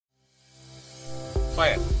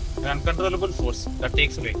fire, an uncontrollable force that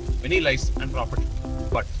takes away many lives and property.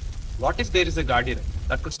 But what if there is a guardian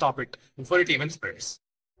that could stop it before it even spreads?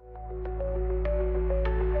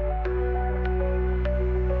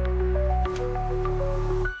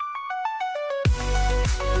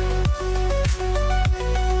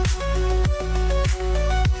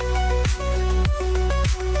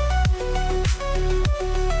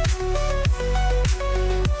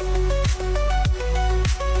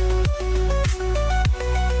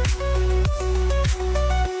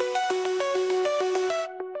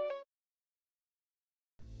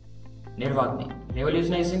 Nirva-Agni,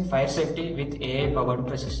 revolutionizing fire safety with AI-powered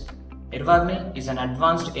precision. Nirva-Agni is an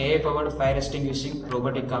advanced AI-powered fire extinguishing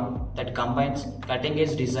robotic arm that combines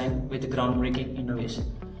cutting-edge design with groundbreaking innovation.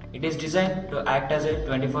 It is designed to act as a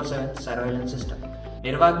 24/7 surveillance system.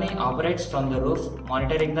 Nirva-Agni operates from the roof,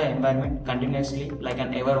 monitoring the environment continuously like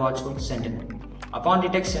an ever-watchful sentinel. Upon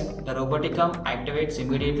detection, the robotic arm activates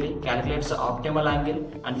immediately, calculates the optimal angle,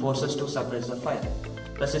 and forces to suppress the fire.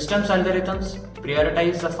 The system's algorithms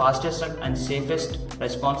prioritize the fastest and safest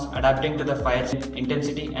response, adapting to the fire's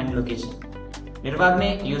intensity and location. Nirva-Agni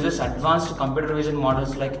uses advanced computer vision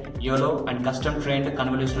models like YOLO and custom-trained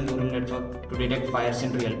convolutional neural network to detect fires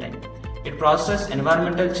in real time. It processes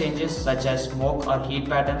environmental changes such as smoke or heat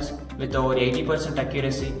patterns with over 80%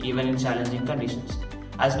 accuracy even in challenging conditions.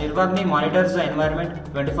 As Nirva-Agni monitors the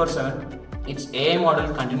environment 24/7, its AI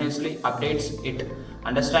model continuously updates its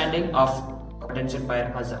understanding of potential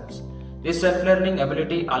fire hazards. This self-learning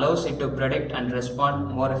ability allows it to predict and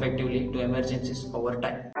respond more effectively to emergencies over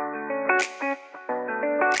time.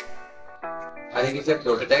 I think it's a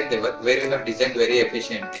prototype where we have designed very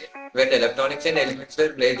efficiently. When the electronics and elements were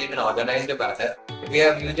placed in an organized manner, we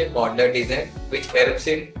have used a modular design which helps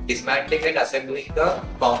in dismantling and assembling the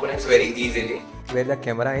components very easily. Where the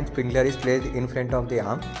camera and sprinkler is placed in front of the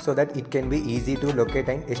arm so that it can be easy to locate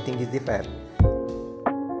and extinguish the fire.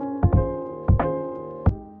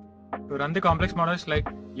 To run the complex models like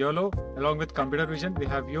YOLO, along with computer vision, we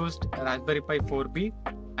have used Raspberry Pi 4B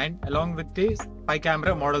and along with the Pi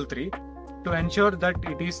camera Model 3 to ensure that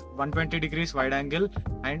it is 120 degrees wide angle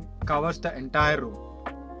and covers the entire room.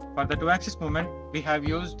 For the 2-axis movement, we have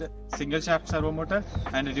used single shaft servo motor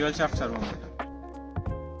and a dual shaft servo motor.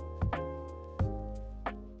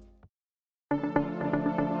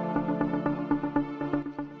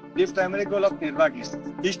 The primary goal of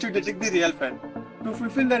Nirva-Agni is to detect the real fire. To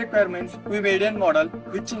fulfill the requirements, we made a model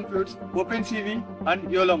which includes OpenCV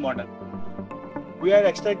and YOLO model. We are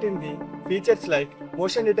extracting the features like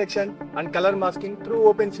motion detection and color masking through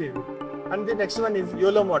OpenCV. And the next one is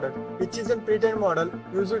YOLO model, which is a pretrained model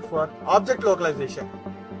used for object localization.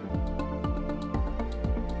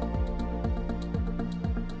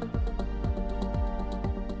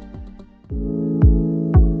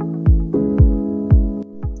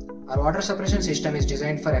 Our water suppression system is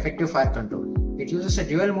designed for effective fire control. It uses a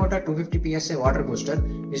dual motor 250 psi water booster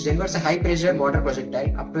which delivers a high pressure water projectile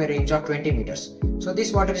up to a range of 20 meters. So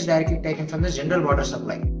this water is directly taken from the general water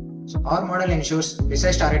supply. So our model ensures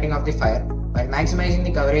precise targeting of the fire while maximizing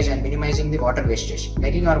the coverage and minimizing the water wastage,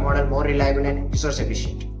 making our model more reliable and resource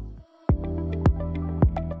efficient.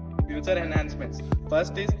 Future enhancements.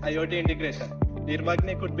 First is IoT integration.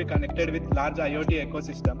 Nirva-Agni could be connected with large IoT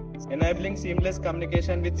ecosystem, enabling seamless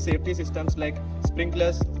communication with safety systems like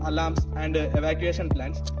sprinklers, alarms, and evacuation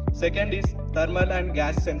plans. Second is thermal and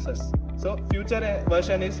gas sensors. So future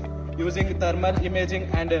version is using thermal imaging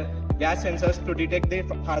and gas sensors to detect the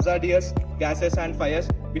hazardous gases and fires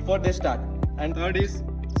before they start. And third is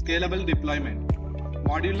scalable deployment.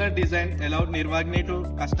 Modular design allowed Nirva-Agni to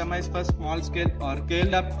customize for small scale or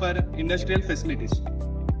scaled up for industrial facilities.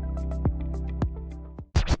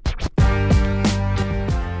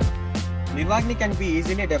 Nirva-Agni can be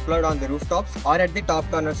easily deployed on the rooftops or at the top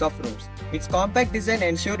corners of rooms. Its compact design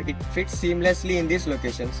ensures it fits seamlessly in these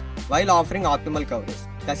locations while offering optimal coverage.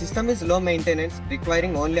 The system is low maintenance,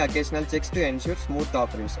 requiring only occasional checks to ensure smooth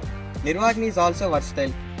operation. Nirva-Agni is also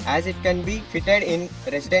versatile as it can be fitted in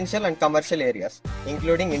residential and commercial areas,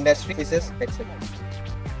 including industry, offices, etc.